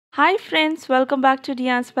Hi friends, welcome back to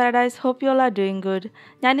Dian's Paradise. Hope you all are doing good.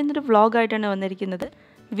 ഞാൻ ഇന്നൊരു vlog ആയിട്ടാണ് വന്നിരിക്കുന്നത്.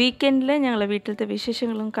 വീക്കെൻഡിൽ ഞങ്ങൾ വീട്ടിലത്തെ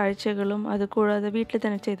വിശേഷങ്ങളും കാഴ്ചകളും അതുകൂടാതെ വീട്ടിൽ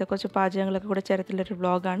തന്നെ ചെയ്ത കുറച്ച് പാചകങ്ങളൊക്കെ കൂടെ ചേർത്തുള്ളൊരു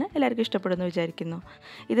വ്ളോഗാണ്. എല്ലാവർക്കും ഇഷ്ടപ്പെടുമെന്ന് വിചാരിക്കുന്നു.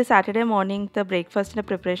 ഇത് സാറ്റർഡേ മോർണിംഗത്തെ ബ്രേക്ക്ഫാസ്റ്റിൻ്റെ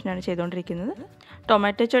പ്രിപ്പറേഷനാണ് ചെയ്തുകൊണ്ടിരിക്കുന്നത്.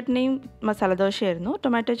 ടൊമാറ്റോ ചട്നിയും മസാല ദോശയായിരുന്നു.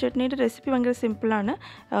 ടൊമാറ്റോ ചട്നിയുടെ റെസിപ്പി ഭയങ്കര സിമ്പിളാണ്.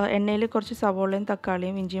 എണ്ണയിൽ കുറച്ച് സവോളയും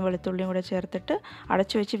തക്കാളിയും ഇഞ്ചിയും വെളുത്തുള്ളിയും കൂടെ ചേർത്തിട്ട്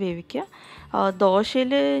അടച്ചു വെച്ച് വേവിക്കുക.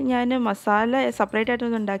 ദോശയിൽ ഞാൻ മസാല സെപ്പറേറ്റ്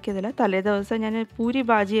ആയിട്ടൊന്നും ഉണ്ടാക്കിയതില്ല. തലേ ദിവസം ഞാൻ പൂരി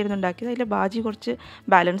ബാജി ആയിരുന്നു ഉണ്ടാക്കിയത്. അതിൽ ബാജി കുറച്ച്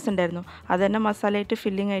ബാലൻസ് ഉണ്ടായിരുന്നു. അത് തന്നെ മസാലയായിട്ട്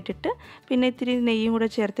ഫില്ലിംഗ് ആയിട്ടിട്ട് പിന്നെ ഇത്തിരി നെയ്യും കൂടെ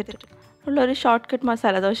ചേർത്തിട്ട് ഉള്ളൊരു ഷോർട്ട് കട്ട്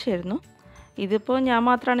മസാല ദോശയായിരുന്നു. ഇതിപ്പോൾ ഞാൻ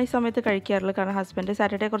മാത്രമാണ് ഈ സമയത്ത് കഴിക്കാറുള്ളത്. കാരണം ഹസ്ബൻഡ്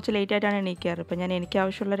സാറ്റർഡേ കുറച്ച് ലേറ്റ് ആയിട്ടാണ് എണീക്കാറ്. ഇപ്പോൾ ഞാൻ എനിക്ക്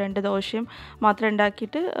ആവശ്യമുള്ള 2 ദോശയും മാത്രം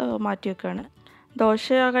ഉണ്ടാക്കിയിട്ട് മാറ്റി വെക്കുകയാണ്. ദോശ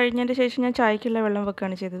കഴിഞ്ഞതിൻ്റെ ശേഷം ഞാൻ ചായക്കുള്ള വെള്ളം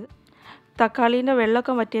വെക്കുകയാണ് ചെയ്തത്. തക്കാളീൻ്റെ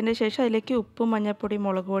വെള്ളമൊക്കെ വറ്റിയതിൻ്റെ ശേഷം അതിലേക്ക് ഉപ്പും മഞ്ഞൾപ്പൊടിയും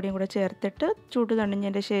മുളക് പൊടിയും കൂടെ ചേർത്തിട്ട് ചൂട്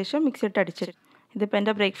തണിഞ്ഞതിൻ്റെ ശേഷം മിക്സിയിട്ട് അടിച്ചിട്ട് ഇതിപ്പോൾ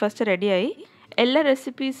എൻ്റെ ബ്രേക്ക്ഫാസ്റ്റ് റെഡിയായി. എല്ലാ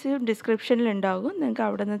റെസിപ്പീസും ഡിസ്ക്രിപ്ഷനിൽ ഉണ്ടാകും, നിങ്ങൾക്ക്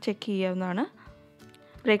അവിടെ നിന്ന് ചെക്ക് ചെയ്യാവുന്നതാണ്.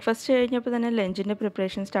 ബ്രേക്ക്ഫാസ്റ്റ് കഴിഞ്ഞപ്പോൾ തന്നെ ലഞ്ചിൻ്റെ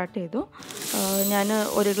പ്രിപ്പറേഷൻ സ്റ്റാർട്ട് ചെയ്തു. ഞാൻ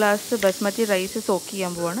 1 ഗ്ലാസ് ബസ്മതി റൈസ് സോക്ക്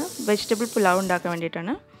ചെയ്യാൻ പോവാണ്. വെജിറ്റബിൾ പുലാവ് ഉണ്ടാക്കാൻ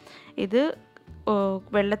വേണ്ടിയിട്ടാണ്. ഇത്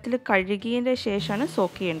വെള്ളത്തിൽ കഴുകിയതിൻ്റെ ശേഷമാണ്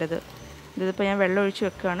സോക്ക് ചെയ്യേണ്ടത്. ഇതിപ്പോൾ ഞാൻ വെള്ളം ഒഴിച്ച്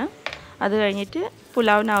വെക്കുകയാണ്. അത് കഴിഞ്ഞിട്ട്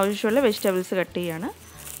പുലാവിന് ആവശ്യമുള്ള വെജിറ്റബിൾസ് കട്ട് ചെയ്യുകയാണ്.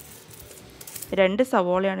 2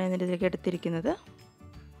 സവോളയാണ് ഇതിലേക്ക് എടുത്തിരിക്കുന്നത്.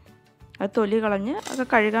 അത് തൊലി കളഞ്ഞ് ഒക്കെ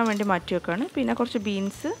കഴുകാൻ വേണ്ടി മാറ്റി വെക്കുകയാണ്. പിന്നെ കുറച്ച്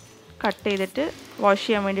ബീൻസ് കട്ട് ചെയ്തിട്ട് വാഷ്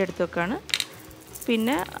ചെയ്യാൻ വേണ്ടി എടുത്ത് വെക്കുകയാണ്.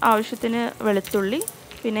 പിന്നെ ആവശ്യത്തിന് വെളുത്തുള്ളി,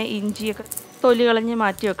 പിന്നെ ഇഞ്ചിയൊക്കെ തൊലി കളഞ്ഞ്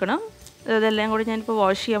മാറ്റി വെക്കണം. ഇതെല്ലാം കൂടി ഞാനിപ്പോൾ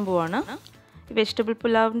വാഷ് ചെയ്യാൻ പോവാണ്. വെജിറ്റബിൾ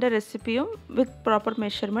പുലാവിൻ്റെ റെസിപ്പിയും വിത്ത് പ്രോപ്പർ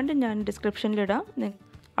മെഷർമെൻറ്റ് ഞാൻ ഡിസ്ക്രിപ്ഷനിലിടാം,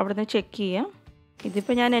 അവിടെ നിന്ന് ചെക്ക് ചെയ്യാം.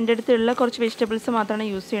 ഇതിപ്പോൾ ഞാൻ എൻ്റെ അടുത്തുള്ള കുറച്ച് വെജിറ്റബിൾസ് മാത്രമാണ്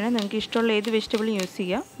യൂസ് ചെയ്യണത്. നിങ്ങൾക്ക് ഇഷ്ടമുള്ള ഏത് വെജിറ്റബിളും യൂസ്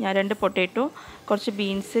ചെയ്യാം. ഞാൻ 2 പൊട്ടാറ്റോ, കുറച്ച്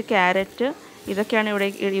ബീൻസ്, ക്യാരറ്റ് ഇതൊക്കെയാണ് ഇവിടെ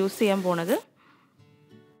യൂസ് ചെയ്യാൻ പോണത്.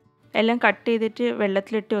 എല്ലാം കട്ട് ചെയ്തിട്ട്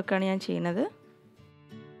വെള്ളത്തിലിട്ട് വെക്കുകയാണ് ഞാൻ ചെയ്യുന്നത്.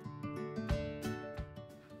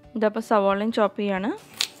 ഇതപ്പോൾ സവോളയും ചോപ്പ് ചെയ്യാണ്.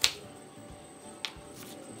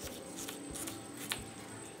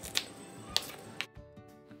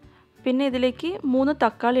 പിന്നെ ഇതിലേക്ക് 3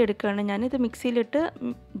 തക്കാളി എടുക്കുകയാണ് ഞാൻ. ഇത് മിക്സിയിലിട്ട്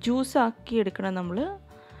ജ്യൂസ് ആക്കി എടുക്കണം നമ്മൾ.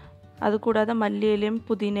 അതുകൂടാതെ മല്ലിയിലയും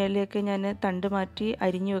പുതിനയിലയൊക്കെ ഞാൻ തണ്ട് മാറ്റി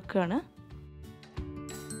അരിഞ്ഞു വെക്കുകയാണ്.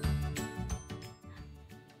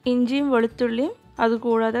 ഇഞ്ചിയും വെളുത്തുള്ളിയും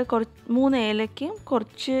അതുകൂടാതെ 3 ഏലക്കയും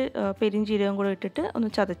കുറച്ച് പെരിഞ്ചീരകം കൂടെ ഇട്ടിട്ട് ഒന്ന്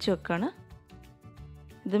ചതച്ച് വെക്കുകയാണ്.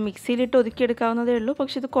 ഇത് മിക്സിയിലിട്ട് ഒതുക്കിയെടുക്കാവുന്നതേ ഉള്ളൂ.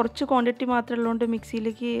 പക്ഷെ ഇത് കുറച്ച് ക്വാണ്ടിറ്റി മാത്രമേ ഉള്ളതുകൊണ്ട്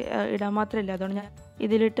മിക്സിയിലേക്ക് ഇടാൻ മാത്രമല്ല, അതുകൊണ്ട് ഞാൻ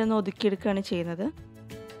ഇതിലിട്ടൊന്ന് ഒതുക്കിയെടുക്കുകയാണ് ചെയ്യുന്നത്.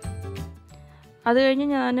 അത് കഴിഞ്ഞ്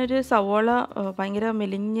ഞാനൊരു സവോള ഭയങ്കര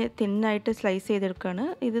മെലിഞ്ഞ് തിന്നായിട്ട് സ്ലൈസ് ചെയ്തെടുക്കുകയാണ്.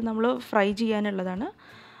 ഇത് നമ്മൾ ഫ്രൈ ചെയ്യാനുള്ളതാണ്.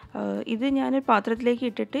 ഇത് ഞാൻ പാത്രത്തിലേക്ക്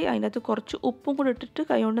ഇട്ടിട്ട് അതിനകത്ത് കുറച്ച് ഉപ്പും കൂടി ഇട്ടിട്ട്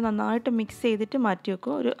കൈകൊണ്ട് നന്നായിട്ട് മിക്സ് ചെയ്തിട്ട് മാറ്റി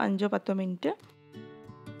വെക്കും ഒരു 5-10 മിനിറ്റ്.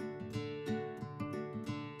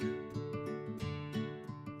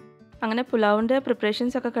 അങ്ങനെ പുലാവിൻ്റെ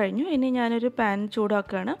പ്രിപ്പറേഷൻസ് ഒക്കെ കഴിഞ്ഞു. ഇനി ഞാനൊരു പാൻ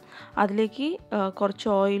ചൂടാക്കുകയാണ്. അതിലേക്ക് കുറച്ച്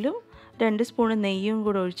ഓയിലും 2 സ്പൂൺ നെയ്യും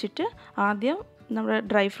കൂടെ ഒഴിച്ചിട്ട് ആദ്യം നമ്മുടെ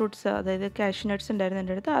ഡ്രൈ ഫ്രൂട്ട്സ്, അതായത് കാഷ്യൂ നട്ട്സ് ഉണ്ടായിരുന്നു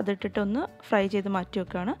എൻ്റെ അടുത്ത്, അതിട്ടിട്ട് ഒന്ന് ഫ്രൈ ചെയ്ത് മാറ്റി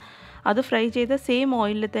വെക്കുകയാണ്. അത് ഫ്രൈ ചെയ്ത സെയിം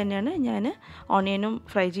ഓയിലിൽ തന്നെയാണ് ഞാൻ ഓണിയനും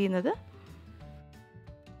ഫ്രൈ ചെയ്യുന്നത്.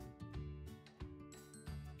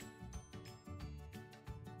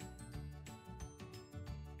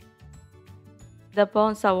 ഇതപ്പോൾ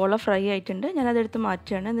സവോള ഫ്രൈ ആയിട്ടുണ്ട്. ഞാനതെടുത്ത്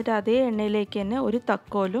മാറ്റുകയാണ്. എന്നിട്ട് അതേ എണ്ണയിലേക്ക് തന്നെ ഒരു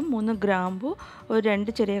തക്കോലും 3 ഗ്രാമ്പു, ഒരു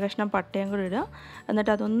 2 ചെറിയ കഷ്ണം പട്ടയും കൂടി ഇടുക.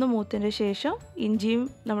 എന്നിട്ട് അതൊന്ന് മൂത്തതിന് ശേഷം ഇഞ്ചിയും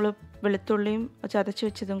നമ്മൾ വെളുത്തുള്ളിയും ചതച്ച്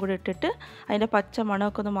വെച്ചതും കൂടി ഇട്ടിട്ട് അതിൻ്റെ പച്ച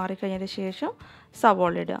മണമൊക്കെ ഒന്ന് മാറിക്കഴിഞ്ഞതിന് ശേഷം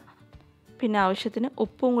സവോള ഇടുക. പിന്നെ ആവശ്യത്തിന്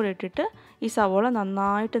ഉപ്പും കൂടി ഇട്ടിട്ട് ഈ സവോള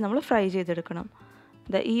നന്നായിട്ട് നമ്മൾ ഫ്രൈ ചെയ്തെടുക്കണം.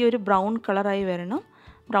 ഈ ഒരു ബ്രൗൺ കളറായി വരണം.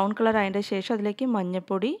 ബ്രൗൺ കളർ ആയതിൻ്റെ ശേഷം അതിലേക്ക്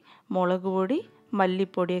മഞ്ഞൾപ്പൊടി, മുളക് പൊടി,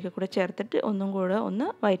 മല്ലിപ്പൊടിയൊക്കെ കൂടെ ചേർത്തിട്ട് ഒന്നും കൂടെ ഒന്ന്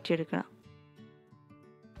വഴറ്റിയെടുക്കണം.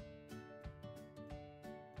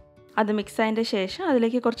 അത് മിക്സ് ആയതിൻ്റെ ശേഷം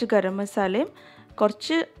അതിലേക്ക് കുറച്ച് ഗരം മസാലയും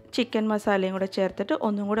കുറച്ച് ചിക്കൻ മസാലയും കൂടെ ചേർത്തിട്ട്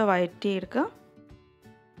ഒന്നും കൂടെ വഴറ്റിയെടുക്കുക.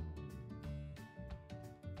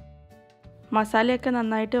 മസാലയൊക്കെ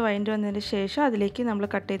നന്നായിട്ട് വഴറ്റി വന്നതിന് ശേഷം അതിലേക്ക് നമ്മൾ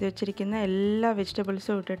കട്ട് ചെയ്ത് വെച്ചിരിക്കുന്ന എല്ലാ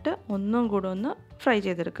വെജിറ്റബിൾസും ഇട്ടിട്ട് ഒന്നും കൂടെ ഒന്ന് ഫ്രൈ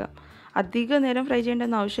ചെയ്തെടുക്കുക. അധിക നേരം ഫ്രൈ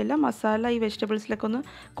ചെയ്യേണ്ടെന്ന് ആവശ്യമില്ല. മസാല ഈ വെജിറ്റബിൾസിലൊക്കെ ഒന്ന്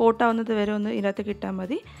കോട്ടാവുന്നത് വരെ ഒന്ന് ഇതിനകത്തേക്ക് ഇട്ടാൽ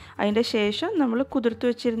മതി. അതിൻ്റെ ശേഷം നമ്മൾ കുതിർത്ത്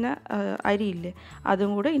വെച്ചിരുന്ന അരിയില്ലേ,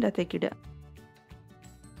 അതും കൂടെ ഇതിനകത്തേക്ക് ഇടുക.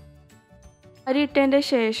 അരി ഇട്ടതിൻ്റെ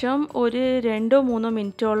ശേഷം ഒരു 2-3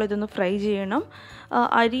 മിനിറ്റോളം ഇതൊന്ന് ഫ്രൈ ചെയ്യണം.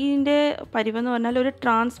 അരിൻ്റെ പരിവെന്ന് പറഞ്ഞാൽ ഒരു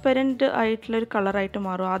ട്രാൻസ്പെറൻറ്റ് ആയിട്ടുള്ളൊരു കളറായിട്ട്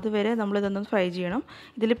മാറും. അതുവരെ നമ്മളിതൊന്ന് ഫ്രൈ ചെയ്യണം.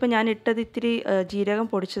 ഇതിലിപ്പോൾ ഞാൻ ഇട്ടത് ഇത്തിരി ജീരകം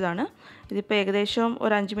പൊടിച്ചതാണ്. ഇതിപ്പോൾ ഏകദേശം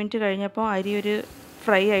ഒരു 5 മിനിറ്റ് കഴിഞ്ഞപ്പോൾ അരി ഒരു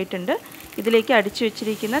ഫ്രൈ ആയിട്ടുണ്ട്. ഇതിലേക്ക് അടിച്ചു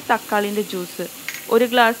വെച്ചിരിക്കുന്ന തക്കാളിൻ്റെ ജ്യൂസ് 1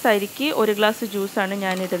 ഗ്ലാസ് അരിക്ക് 1 ഗ്ലാസ് ജ്യൂസാണ്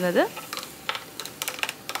ഞാൻ ഇടുന്നത്.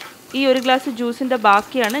 ഈ 1 ഗ്ലാസ് ജ്യൂസിൻ്റെ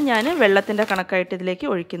ബാക്കിയാണ് ഞാൻ വെള്ളത്തിൻ്റെ കണക്കായിട്ട് ഇതിലേക്ക്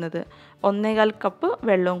ഒഴിക്കുന്നത്. 1.25 കപ്പ്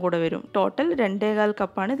വെള്ളവും കൂടെ വരും. ടോട്ടൽ 2.25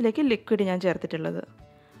 കപ്പാണ് ഇതിലേക്ക് ലിക്വിഡ് ഞാൻ ചേർത്തിട്ടുള്ളത്.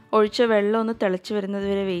 ഒഴിച്ച വെള്ളം ഒന്ന് തിളച്ച് വരുന്നത്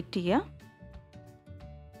വരെ വെയിറ്റ് ചെയ്യുക.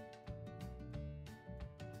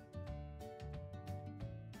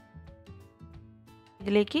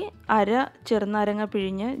 ഇതിലേക്ക് അര ചെറുനാരങ്ങ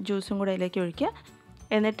പിഴിഞ്ഞ് ജ്യൂസും കൂടെ ഇതിലേക്ക് ഒഴിക്കുക.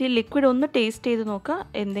 എന്നിട്ട് ഈ ലിക്വിഡ് ഒന്ന് ടേസ്റ്റ് ചെയ്ത് നോക്കുക.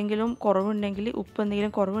 എന്തെങ്കിലും കുറവുണ്ടെങ്കിൽ, ഉപ്പ്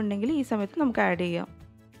എന്തെങ്കിലും കുറവുണ്ടെങ്കിൽ ഈ സമയത്ത് നമുക്ക് ആഡ് ചെയ്യാം.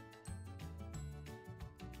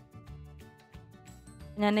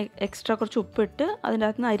 ഞാൻ എക്സ്ട്രാ കുറച്ച് ഉപ്പിട്ട് അതിൻ്റെ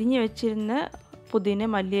അകത്ത് നിന്ന് അരിഞ്ഞ് വെച്ചിരുന്ന പുതിന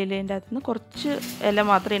മല്ലിയിലേൻ്റെ അകത്ത് നിന്ന് കുറച്ച് ഇല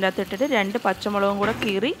മാത്രം ഇതിൻ്റെ അകത്ത് ഇട്ടിട്ട് 2 പച്ചമുളകും കൂടെ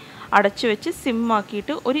കീറി അടച്ചു വെച്ച്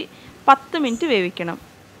സിമ്മാക്കിയിട്ട് ഒരു 10 മിനിറ്റ് വേവിക്കണം.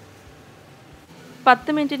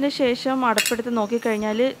 10 മിനിറ്റിന് ശേഷം അടപ്പെടുത്ത്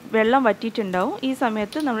നോക്കിക്കഴിഞ്ഞാൽ വെള്ളം വറ്റിയിട്ടുണ്ടാവും. ഈ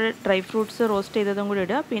സമയത്ത് നമ്മൾ ഡ്രൈ ഫ്രൂട്ട്സ് റോസ്റ്റ് ചെയ്തതും കൂടി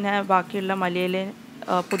ഇടുക. പിന്നെ ബാക്കിയുള്ള മല്ലിയിലയും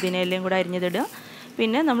പുതിനയിലയും കൂടെ അരിഞ്ഞതിടുക.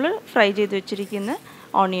 പിന്നെ നമ്മൾ ഫ്രൈ ചെയ്ത് വെച്ചിരിക്കുന്ന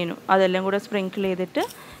ഓണിയനും അതെല്ലാം കൂടെ സ്പ്രിങ്കിൾ ചെയ്തിട്ട്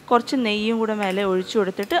കുറച്ച് നെയ്യും കൂടെ മേലെ ഒഴിച്ചു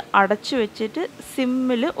കൊടുത്തിട്ട് അടച്ചു വെച്ചിട്ട്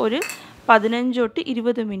സിമ്മിൽ ഒരു 15 തൊട്ട്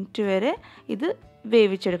 20 മിനിറ്റ് വരെ ഇത്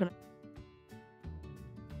വേവിച്ചെടുക്കണം.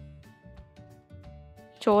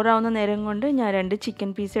 ചോറാവുന്ന നേരം കൊണ്ട് ഞാൻ 2 ചിക്കൻ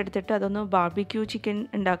പീസ് എടുത്തിട്ട് അതൊന്ന് ബാർബിക്യൂ ചിക്കൻ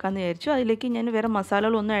ഉണ്ടാക്കാമെന്ന് വിചാരിച്ചു. അതിലേക്ക് ഞാൻ വേറെ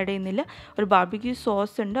മസാലകളൊന്നും ആഡ് ചെയ്യുന്നില്ല. ഒരു ബാർബിക്യൂ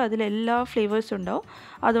സോസ് ഉണ്ട്, അതിലെല്ലാ ഫ്ലേവേഴ്സും ഉണ്ടാവും.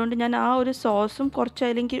 അതുകൊണ്ട് ഞാൻ ആ ഒരു സോസും കുറച്ച്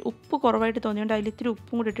അതിലേക്ക് ഉപ്പ് കുറവായിട്ട് തോന്നിയുകൊണ്ട് അതിലിത്തിരി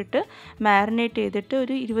ഉപ്പും കൂടി ഇട്ടിട്ട് മാരിനേറ്റ് ചെയ്തിട്ട്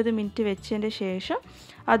ഒരു 20 മിനിറ്റ് വെച്ചതിൻ്റെ ശേഷം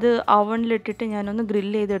അത് അവനിലിട്ടിട്ട് ഞാനൊന്ന്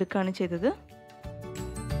ഗ്രില്ല് ചെയ്തെടുക്കുകയാണ് ചെയ്തത്.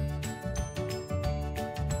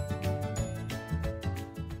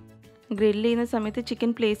 ഗ്രില്ല് ചെയ്യുന്ന സമയത്ത്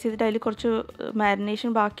ചിക്കൻ പ്ലേസ് ചെയ്തിട്ട് അതിൽ കുറച്ച് മാരിനേഷൻ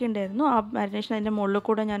ബാക്കിയുണ്ടായിരുന്നു. ആ മാരിനേഷൻ അതിൻ്റെ മുകളിൽ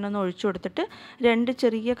കൂടെ ഞാനൊന്ന് ഒഴിച്ചു കൊടുത്തിട്ട് 2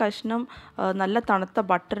 ചെറിയ കഷ്ണം നല്ല തണുത്ത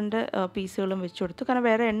ബട്ടറിൻ്റെ പീസുകളും വെച്ച് കൊടുത്തു. കാരണം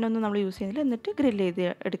വേറെ എണ്ണ ഒന്നും നമ്മൾ യൂസ് ചെയ്യുന്നില്ല. എന്നിട്ട് ഗ്രില്ല് ചെയ്ത്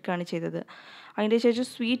എടുക്കുകയാണ് ചെയ്തത്. അതിൻ്റെ ശേഷം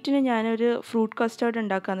സ്വീറ്റിന് ഞാനൊരു ഫ്രൂട്ട് കസ്റ്റാർഡ്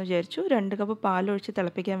ഉണ്ടാക്കാമെന്ന് വിചാരിച്ചു. 2 കപ്പ് പാലൊഴിച്ച്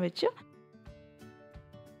തിളപ്പിക്കാൻ വെച്ചു.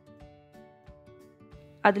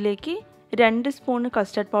 അതിലേക്ക് 2 സ്പൂൺ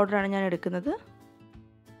കസ്റ്റർഡ് പൗഡറാണ് ഞാൻ എടുക്കുന്നത്.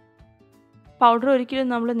 പൗഡർ ഒരിക്കലും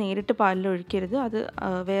നമ്മൾ നേരിട്ട് പാലിൽ ഒഴിക്കരുത്. അത്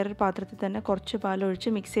വേറൊരു പാത്രത്തിൽ തന്നെ കുറച്ച് പാലൊഴിച്ച്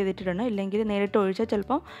മിക്സ് ചെയ്തിട്ടിടണം. ഇല്ലെങ്കിൽ നേരിട്ട് ഒഴിച്ചാൽ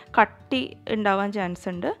ചിലപ്പം കട്ടി ഉണ്ടാവാൻ ചാൻസ്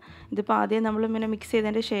ഉണ്ട്. ഇതിപ്പോൾ ആദ്യം നമ്മൾ ഇങ്ങനെ മിക്സ്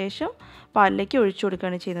ചെയ്തതിൻ്റെ ശേഷം പാലിലേക്ക് ഒഴിച്ചു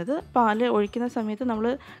കൊടുക്കുകയാണ് ചെയ്യുന്നത്. പാൽ ഒഴിക്കുന്ന സമയത്ത് നമ്മൾ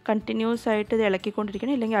കണ്ടിന്യൂസ് ആയിട്ട് ഇത്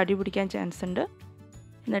ഇളക്കിക്കൊണ്ടിരിക്കണം, ഇല്ലെങ്കിൽ അടി പിടിക്കാൻ ചാൻസ് ഉണ്ട്.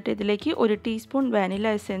 എന്നിട്ട് ഇതിലേക്ക് 1 ടീസ്പൂൺ വാനില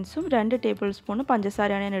എസെൻസും 2 ടേബിൾ സ്പൂൺ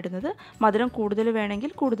പഞ്ചസാരയാണ് ഞാൻ ഇടുന്നത്. മധുരം കൂടുതൽ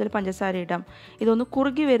വേണമെങ്കിൽ കൂടുതൽ പഞ്ചസാര ഇടാം. ഇതൊന്ന്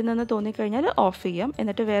കുറുകി വരുന്നതെന്ന് തോന്നിക്കഴിഞ്ഞാൽ ഓഫ് ചെയ്യാം.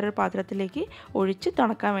 എന്നിട്ട് വേറൊരു പാത്രത്തിലേക്ക് ഒഴിച്ച്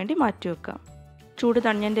തണുക്കാൻ വേണ്ടി മാറ്റി വെക്കാം. ചൂട്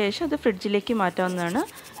തണിഞ്ഞതിൻ്റെ ശേഷം അത് ഫ്രിഡ്ജിലേക്ക് മാറ്റാവുന്നതാണ്.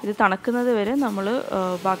 ഇത് തണുക്കുന്നത് വരെ നമ്മൾ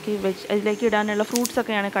ബാക്കി ഇതിലേക്ക് ഇടാനുള്ള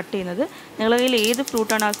ഫ്രൂട്ട്സൊക്കെയാണ് കട്ട് ചെയ്യുന്നത്. നിങ്ങളുടെ കയ്യിൽ ഏത്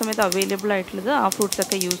ഫ്രൂട്ടാണ് ആ സമയത്ത് അവൈലബിൾ ആയിട്ടുള്ളത് ആ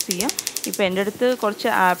ഫ്രൂട്ട്സൊക്കെ യൂസ് ചെയ്യാം. ഇപ്പോൾ എൻ്റെ അടുത്ത് കുറച്ച്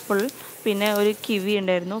ആപ്പിൾ, പിന്നെ ഒരു കിവി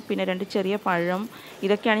ഉണ്ടായിരുന്നു, പിന്നെ 2 ചെറിയ പഴം,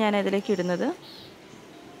 ഇതൊക്കെയാണ് ഞാൻ ഇതിലേക്ക് ഇടുന്നത്.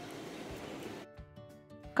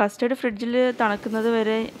 കസ്റ്റർഡ് ഫ്രിഡ്ജിൽ തണുക്കുന്നത്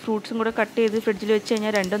വരെ ഫ്രൂട്ട്സും കൂടെ കട്ട് ചെയ്ത് ഫ്രിഡ്ജിൽ വെച്ച്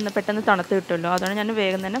കഴിഞ്ഞാൽ രണ്ടും പെട്ടെന്ന് തണുത്ത് കിട്ടുമല്ലോ. അതാണ് ഞാൻ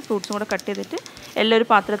വേഗം തന്നെ ഫ്രൂട്ട്സും കൂടെ കട്ട് ചെയ്തിട്ട് എല്ലാം ഒരു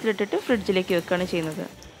പാത്രത്തിലിട്ടിട്ട് ഫ്രിഡ്ജിലേക്ക് വെക്കുകയാണ് ചെയ്യുന്നത്.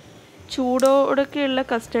 ചൂടോടൊക്കെയുള്ള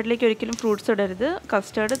കസ്റ്റർഡിലേക്ക് ഒരിക്കലും ഫ്രൂട്ട്സ് ഇടരുത്.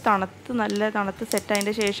 കസ്റ്റർഡ് നല്ല തണുത്ത്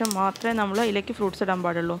സെറ്റായതിൻ്റെ ശേഷം മാത്രമേ നമ്മൾ അതിലേക്ക് ഫ്രൂട്ട്സ് ഇടാൻ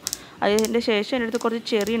പാടുള്ളൂ. അതിൻ്റെ ശേഷം എൻ്റെ അടുത്ത് കുറച്ച്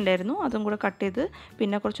ചെറി ഉണ്ടായിരുന്നു, അതും കൂടെ കട്ട് ചെയ്ത്,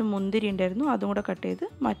 പിന്നെ കുറച്ച് മുന്തിരി ഉണ്ടായിരുന്നു, അതും കൂടെ കട്ട് ചെയ്ത്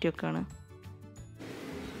മാറ്റി വെക്കുകയാണ്.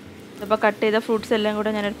 ഇപ്പോൾ കട്ട് ചെയ്ത ഫ്രൂട്ട്സ് എല്ലാം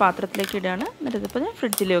കൂടെ ഞാനൊരു പാത്രത്തിലേക്ക് ഇടുകയാണ്. എന്നിട്ട് ഇതിപ്പോൾ ഞാൻ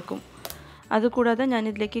ഫ്രിഡ്ജിൽ വെക്കും. അതുകൂടാതെ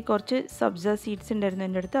ഞാനിതിലേക്ക് കുറച്ച് സബ്സ സീഡ്സ് ഉണ്ടായിരുന്നു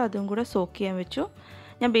എൻ്റെ അടുത്ത്, അതും കൂടെ സോക്ക് ചെയ്യാൻ വെച്ചു.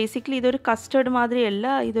 ഞാൻ ബേസിക്കലി ഇതൊരു കസ്റ്റർഡ് മാതിരിയല്ല,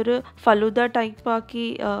 ഇതൊരു ഫലൂദ ടൈപ്പ് ആക്കി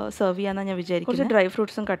സെർവ് ചെയ്യാമെന്നാണ് ഞാൻ വിചാരിക്കുന്നത്. കുറച്ച് ഡ്രൈ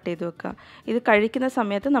ഫ്രൂട്ട്സും കട്ട് ചെയ്ത് വെക്കുക. ഇത് കഴിക്കുന്ന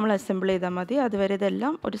സമയത്ത് നമ്മൾ അസംബിൾ ചെയ്താൽ മതി. അതുവരെ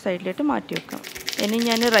ഇതെല്ലാം ഒരു സൈഡിലേക്ക് മാറ്റി വെക്കാം. ഇനി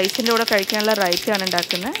ഞാൻ റൈസിൻ്റെ കൂടെ കഴിക്കാനുള്ള റൈറ്റയാണ്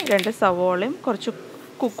ഉണ്ടാക്കുന്നത്. 2 സവോളയും കുറച്ച്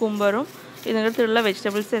കുക്കുംബറും ഇതിനകത്തുള്ള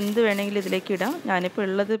വെജിറ്റബിൾസ് എന്ത് വേണമെങ്കിലും ഇതിലേക്ക് ഇടാം. ഞാനിപ്പോൾ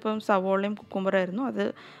ഉള്ളത് ഇപ്പം സവോളയും കുക്കുംബറായിരുന്നു. അത്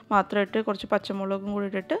മാത്രം ഇട്ട് കുറച്ച് പച്ചമുളകും കൂടി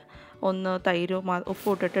ഇട്ടിട്ട് ഒന്ന് തൈരും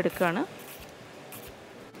ഉപ്പും ഇട്ടിട്ട് എടുക്കുകയാണ്.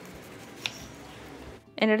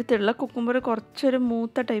 എൻ്റെ അടുത്തുള്ള കുക്കുംബർ കുറച്ചൊരു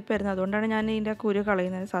മൂത്ത ടൈപ്പ് ആയിരുന്നു, അതുകൊണ്ടാണ് ഞാൻ ഇതിൻ്റെ കുരു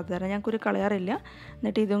കളയുന്നത്. സാധാരണ ഞാൻ കുരു കളയാറില്ല.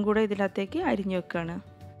 എന്നിട്ട് ഇതും കൂടെ ഇതിനകത്തേക്ക് അരിഞ്ഞു വെക്കുകയാണ്.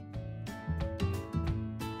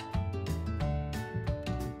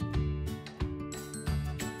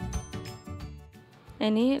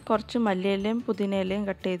 ഇനി കുറച്ച് മല്ലിയിലയും പുതിനയിലയും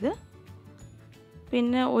കട്ട് ചെയ്ത്,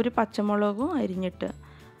 പിന്നെ ഒരു പച്ചമുളകും അരിഞ്ഞിട്ട്,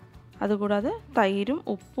 അതുകൂടാതെ തൈരും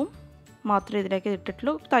ഉപ്പും മാത്രമേ ഇതിലേക്ക്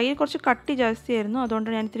ഇട്ടിട്ടുള്ളൂ. തൈര് കുറച്ച് കട്ടി ജാസ്തിയായിരുന്നു, അതുകൊണ്ട്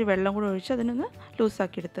ഞാൻ ഇത്തിരി വെള്ളം കൂടി ഒഴിച്ച് അതിനൊന്ന്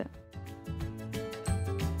ലൂസാക്കിയെടുത്ത്.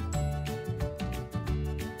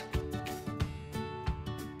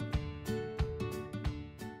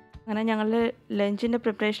 അങ്ങനെ ഞങ്ങളുടെ ലഞ്ചിൻ്റെ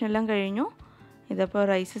പ്രിപ്പറേഷൻ എല്ലാം കഴിഞ്ഞു. ഇതിപ്പോൾ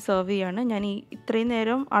റൈസ് സെർവ് ചെയ്യാണ്. ഞാൻ ഇത്രയും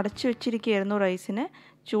നേരം അടച്ചു വെച്ചിരിക്കുകയായിരുന്നു റൈസിനെ.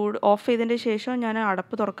 ചൂട് ഓഫ് ചെയ്തതിൻ്റെ ശേഷം ഞാൻ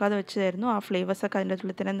അടപ്പ് തുറക്കാതെ വെച്ചതായിരുന്നു. ആ ഫ്ലേവേഴ്സൊക്കെ അതിൻ്റെ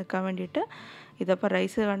ഉള്ളിൽ തന്നെ നിൽക്കാൻ വേണ്ടിയിട്ട്. ഇതപ്പോൾ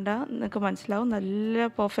റൈസ് കണ്ടാൽ നിങ്ങൾക്ക് മനസ്സിലാവും, നല്ല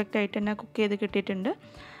പെർഫെക്റ്റ് ആയിട്ട് തന്നെ കുക്ക് ചെയ്ത് കിട്ടിയിട്ടുണ്ട്.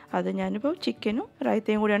 അത് ഞാനിപ്പോൾ ചിക്കനും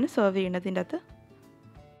റൈത്തയും കൂടിയാണ് സെർവ് ചെയ്യുന്നത് ഇതിൻ്റെ അകത്ത്.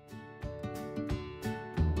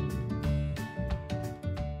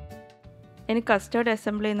 ഇനി കസ്റ്റേർഡ്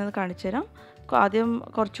അസംബിൾ ചെയ്യുന്നത് കാണിച്ചു തരാം. ആദ്യം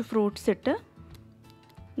കുറച്ച് ഫ്രൂട്ട്സ് ഇട്ട്,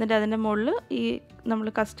 എന്നിട്ട് അതിൻ്റെ മുകളിൽ ഈ നമ്മൾ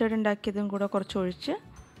കസ്റ്റേർഡ് ഉണ്ടാക്കിയതും കൂടെ കുറച്ച് ഒഴിച്ച്,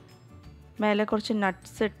 മേലെ കുറച്ച്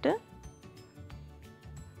നട്ട്സ് ഇട്ട്,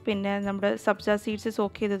 പിന്നെ നമ്മുടെ സബ്ജ സീഡ്സ്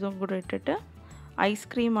സോക്ക് ചെയ്തതും കൂടെ ഇട്ടിട്ട്,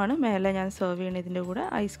 ഐസ്ക്രീമാണ് മേലെ ഞാൻ സെർവ് ചെയ്യുന്നത്. ഇതിൻ്റെ കൂടെ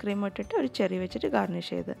ഐസ്ക്രീം ഇട്ടിട്ട് ഒരു ചെറി വെച്ചിട്ട്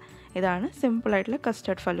ഗാർണിഷ് ചെയ്ത്. ഇതാണ് സിമ്പിളായിട്ടുള്ള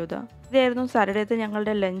കസ്റ്റർഡ് ഫലൂദ. ഇതായിരുന്നു സാറ്റർഡേത്തെ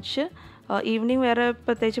ഞങ്ങളുടെ ലഞ്ച്. ഈവനിങ് വേറെ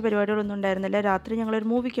പ്രത്യേകിച്ച് പരിപാടികളൊന്നും ഉണ്ടായിരുന്നില്ല. രാത്രി ഞങ്ങളൊരു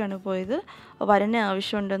മൂവിക്കാണ് പോയത്. വരന്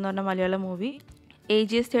ആവശ്യമുണ്ടെന്ന് പറഞ്ഞ മലയാളം മൂവി.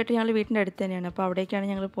 AGS തിയേറ്റർ ഞങ്ങൾ വീട്ടിൻ്റെ അടുത്ത് തന്നെയാണ്, അപ്പോൾ അവിടേക്കാണ്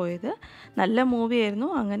ഞങ്ങൾ പോയത്. നല്ല മൂവിയായിരുന്നു.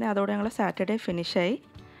 അങ്ങനെ അതോടെ ഞങ്ങൾ സാറ്റർഡേ ഫിനിഷായി.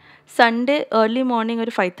 സൺഡേ ഏർലി മോർണിംഗ്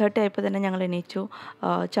ഒരു 5:30 ആയപ്പോൾ തന്നെ ഞങ്ങൾ എണീച്ചു.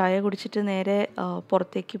 ചായ കുടിച്ചിട്ട് നേരെ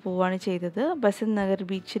പുറത്തേക്ക് പോവുകയാണ് ചെയ്തത്. ബസന്ത്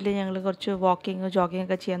ബീച്ചിൽ ഞങ്ങൾ കുറച്ച് ജോഗിങ്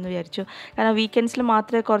ഒക്കെ ചെയ്യാമെന്ന് വിചാരിച്ചു. കാരണം വീക്കെൻഡ്സിൽ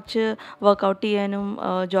മാത്രമേ കുറച്ച് വർക്കൗട്ട് ചെയ്യാനും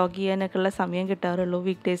ജോഗ് ചെയ്യാനൊക്കെ ഉള്ള സമയം കിട്ടാറുള്ളൂ.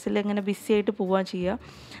 വീക്ക് ഡേയ്സിൽ ഇങ്ങനെ ബിസി ആയിട്ട് പോവുകയാണ് ചെയ്യുക.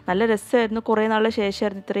 നല്ല രസമായിരുന്നു. കുറേ നാളുടെ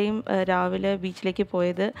ശേഷമായിരുന്നു ഇത്രയും രാവിലെ ബീച്ചിലേക്ക്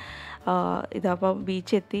പോയത്. ഇതപ്പം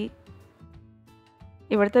ബീച്ചെത്തി.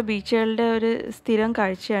 ഇവിടുത്തെ ബീച്ചുകളുടെ ഒരു സ്ഥിരം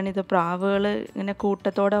കാഴ്ചയാണിത്. പ്രാവുകൾ ഇങ്ങനെ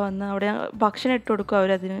കൂട്ടത്തോടെ വന്ന് അവിടെ ഭക്ഷണം ഇട്ട് കൊടുക്കും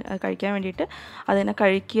അവരതിന് കഴിക്കാൻ വേണ്ടിയിട്ട്. അതിനെ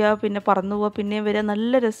കഴിക്കുക, പിന്നെ പറന്നു പോവുക, പിന്നെയും വരിക.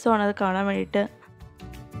 നല്ല രസമാണ് അത് കാണാൻ വേണ്ടിയിട്ട്.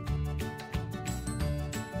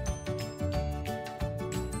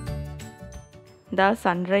 ഇതാ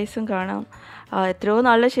സൺറൈസും കാണാം. എത്രയോ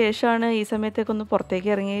നാളിന് ശേഷമാണ് ഈ സമയത്തൊക്കെ ഒന്ന് പുറത്തേക്ക്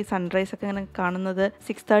ഇറങ്ങി സൺറൈസൊക്കെ ഇങ്ങനെ കാണുന്നത്.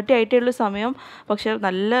 6:30 ആയിട്ടേ ഉള്ളൂ സമയം. പക്ഷേ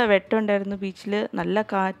നല്ല വെട്ടമുണ്ടായിരുന്നു ബീച്ചിൽ, നല്ല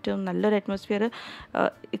കാറ്റും നല്ലൊരു അറ്റ്മോസ്ഫിയർ.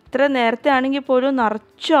 ഇത്ര നേരത്തെ ആണെങ്കിൽ പോലും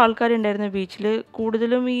നിറച്ചും ആൾക്കാരുണ്ടായിരുന്നു ബീച്ചിൽ.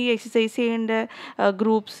 കൂടുതലും ഈ എക്സസൈസ് ചെയ്യേണ്ട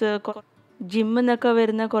ഗ്രൂപ്പ്സ്, ജിമ്മിൽ നിന്നൊക്കെ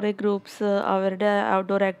വരുന്ന കുറേ ഗ്രൂപ്പ്സ്, അവരുടെ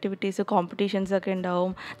ഔട്ട്ഡോർ ആക്ടിവിറ്റീസ്, കോമ്പറ്റീഷൻസൊക്കെ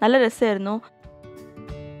ഉണ്ടാവും. നല്ല രസമായിരുന്നു.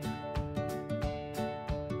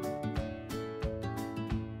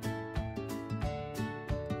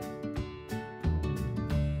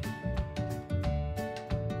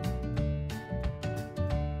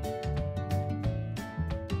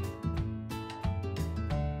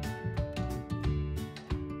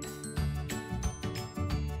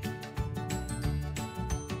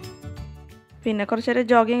 പിന്നെ കുറച്ച് നേരം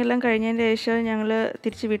ജോഗിങ് എല്ലാം കഴിഞ്ഞതിന് ശേഷം ഞങ്ങൾ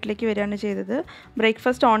തിരിച്ച് വീട്ടിലേക്ക് വരികയാണ് ചെയ്തത്.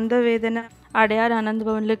 ബ്രേക്ക്ഫാസ്റ്റ് ഓൺ ദ വേ തന്നെ അടയാർ ആനന്ദ്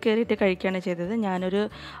ഭവനിൽ കയറിയിട്ട് കഴിക്കുകയാണ് ചെയ്തത്. ഞാനൊരു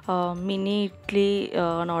മിനി ഇഡ്ഡലി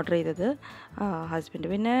ആണ് ഓർഡർ ചെയ്തത്. ഹസ്ബൻഡ്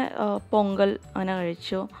പിന്നെ പൊങ്കൽ അങ്ങനെ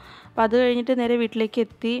കഴിച്ചു. അപ്പോൾ അത് കഴിഞ്ഞിട്ട് നേരെ വീട്ടിലേക്ക്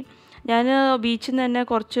എത്തി. ഞാൻ ബീച്ചിൽ നിന്ന് തന്നെ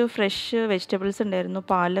കുറച്ച് ഫ്രഷ് വെജിറ്റബിൾസ് ഉണ്ടായിരുന്നു.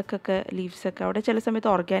 പാലക്കൊക്കെ ലീവ്സൊക്കെ അവിടെ ചില സമയത്ത്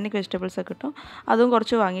ഓർഗാനിക് വെജിറ്റബിൾസൊക്കെ കിട്ടും. അതും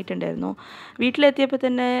കുറച്ച് വാങ്ങിയിട്ടുണ്ടായിരുന്നു. വീട്ടിലെത്തിയപ്പോൾ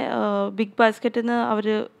തന്നെ ബിഗ് ബാസ്ക്കറ്റിൽ നിന്ന് അവർ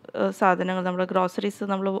സാധനങ്ങൾ, നമ്മുടെ ഗ്രോസറീസ്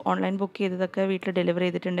നമ്മൾ ഓൺലൈൻ ബുക്ക് ചെയ്തതൊക്കെ വീട്ടിൽ ഡെലിവറി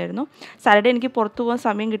ചെയ്തിട്ടുണ്ടായിരുന്നു. സാറ്റർഡേ എനിക്ക് പുറത്ത് പോകാൻ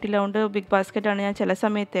സമയം കിട്ടില്ല. അതുകൊണ്ട് ബിഗ് ബാസ്ക്കറ്റാണ് ഞാൻ ചില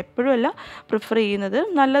സമയത്ത്, എപ്പോഴും അല്ല, പ്രിഫർ ചെയ്യുന്നത്.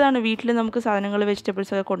 നല്ലതാണ്, വീട്ടിൽ നമുക്ക് സാധനങ്ങൾ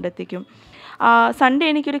വെജിറ്റബിൾസൊക്കെ കൊണ്ടെത്തിക്കും. സൺഡേ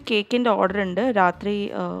എനിക്കൊരു കേക്കിൻ്റെ ഓർഡർ ഉണ്ട്. രാത്രി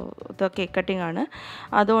കേക്ക് കട്ടിംഗ് ആണ്.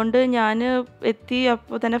 അതുകൊണ്ട് ഞാൻ എത്തി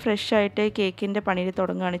അപ്പോൾ തന്നെ ഫ്രഷായിട്ട് കേക്കിൻ്റെ പണിയിൽ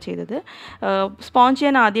തുടങ്ങുകയാണ് ചെയ്തത്. സ്പോഞ്ച്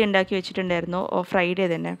ഞാൻ ആദ്യം ഉണ്ടാക്കി വെച്ചിട്ടുണ്ടായിരുന്നു ഫ്രൈഡേ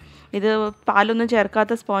തന്നെ. ഇത് പാലൊന്നും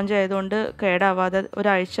ചേർക്കാത്ത സ്പോഞ്ച് ആയതുകൊണ്ട് കേടാവാതെ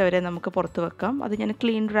ഒരാഴ്ച വരെ നമുക്ക് പുറത്ത് വെക്കാം. അത് ഞാൻ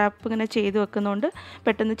ക്ലീൻ റാപ്പ് ഇങ്ങനെ ചെയ്ത് വെക്കുന്നതുകൊണ്ട്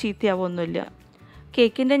പെട്ടെന്ന് ചീത്തയാവുമൊന്നുമില്ല.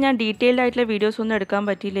 കേക്കിൻ്റെ ഞാൻ ഡീറ്റെയിൽഡ് ആയിട്ടുള്ള വീഡിയോസ് ഒന്നും എടുക്കാൻ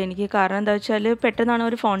പറ്റിയില്ല എനിക്ക്. കാരണം എന്താ വെച്ചാൽ പെട്ടെന്നാണ്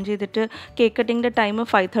അവർ ഫോൺ ചെയ്തിട്ട് കേക്ക് കട്ടിങ്ങിൻ്റെ ടൈം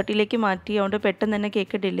 5:30 മാറ്റി. അതുകൊണ്ട് പെട്ടെന്ന് തന്നെ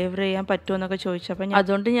കേക്ക് ഡെലിവറി ചെയ്യാൻ പറ്റുമോ എന്നൊക്കെ ചോദിച്ചു. അപ്പം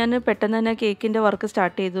അതുകൊണ്ട് ഞാൻ പെട്ടെന്ന് തന്നെ കേക്കിൻ്റെ വർക്ക്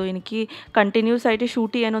സ്റ്റാർട്ട് ചെയ്തു. എനിക്ക് കണ്ടിന്യൂസ് ആയിട്ട്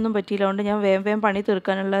ഷൂട്ട് ചെയ്യാനൊന്നും പറ്റിയില്ല. അതുകൊണ്ട് ഞാൻ വേഗം പണി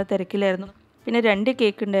തീർക്കാനുള്ള തിരക്കിലായിരുന്നു. പിന്നെ 2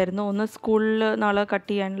 കേക്ക് ഉണ്ടായിരുന്നു. ഒന്ന് സ്കൂളിൽ നാളെ കട്ട്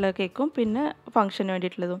ചെയ്യാനുള്ള കേക്കും പിന്നെ ഫംഗ്ഷന്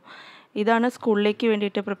വേണ്ടിയിട്ടുള്ളതും. ഇതാണ് സ്കൂളിലേക്ക്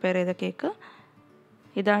വേണ്ടിയിട്ട് പ്രിപ്പയർ ചെയ്ത കേക്ക്.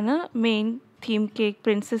 ഇതാണ് main theme cake,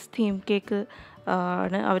 princess theme cake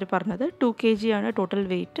ആണ് അവർ പറഞ്ഞത്. 2 kg ആണ് ടോട്ടൽ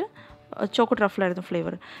വെയിറ്റ്. Choco ട്രഫിലായിരുന്നു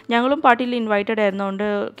flavour. ഞങ്ങളും പാർട്ടിയിൽ ഇൻവൈറ്റഡ് ആയിരുന്നതുകൊണ്ട്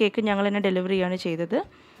കേക്ക് ഞങ്ങൾ തന്നെ ഡെലിവറി ചെയ്യാണ് ചെയ്തത്.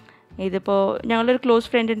 ഇതിപ്പോൾ ഞങ്ങളൊരു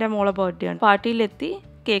ക്ലോസ് ഫ്രണ്ടിൻ്റെ മോളെ ബർത്ത്ഡേ ആണ്. പാർട്ടിയിലെത്തി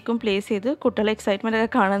കേക്കും പ്ലേസ് ചെയ്ത് കുട്ടികളെ എക്സൈറ്റ്മെൻ്റ്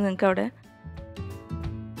ഒക്കെ കാണാൻ നിങ്ങൾക്ക് അവിടെ.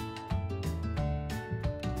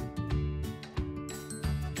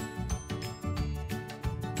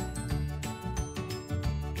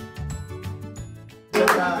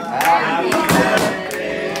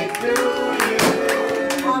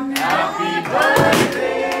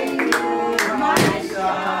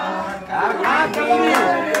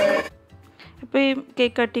 അപ്പോൾ ഈ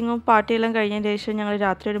കേക്ക് കട്ടിങ്ങും പാർട്ടിയെല്ലാം കഴിഞ്ഞതിന് ശേഷം ഞങ്ങൾ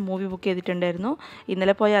രാത്രി ഒരു മൂവി ബുക്ക് ചെയ്തിട്ടുണ്ടായിരുന്നു.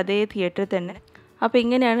 ഇന്നലെ പോയ അതേ തിയേറ്ററിൽ തന്നെ. അപ്പോൾ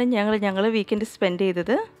ഇങ്ങനെയാണ് ഞങ്ങൾ വീക്കെൻഡ് സ്പെൻഡ്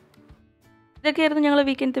ചെയ്തത്. ഇതൊക്കെയായിരുന്നു ഞങ്ങൾ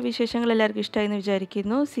വീക്കെൻഡത്തെ വിശേഷങ്ങൾ. എല്ലാവർക്കും ഇഷ്ടമായി എന്ന്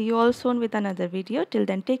വിചാരിക്കുന്നു. See you all soon with another video. Till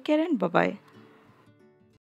then take care and by.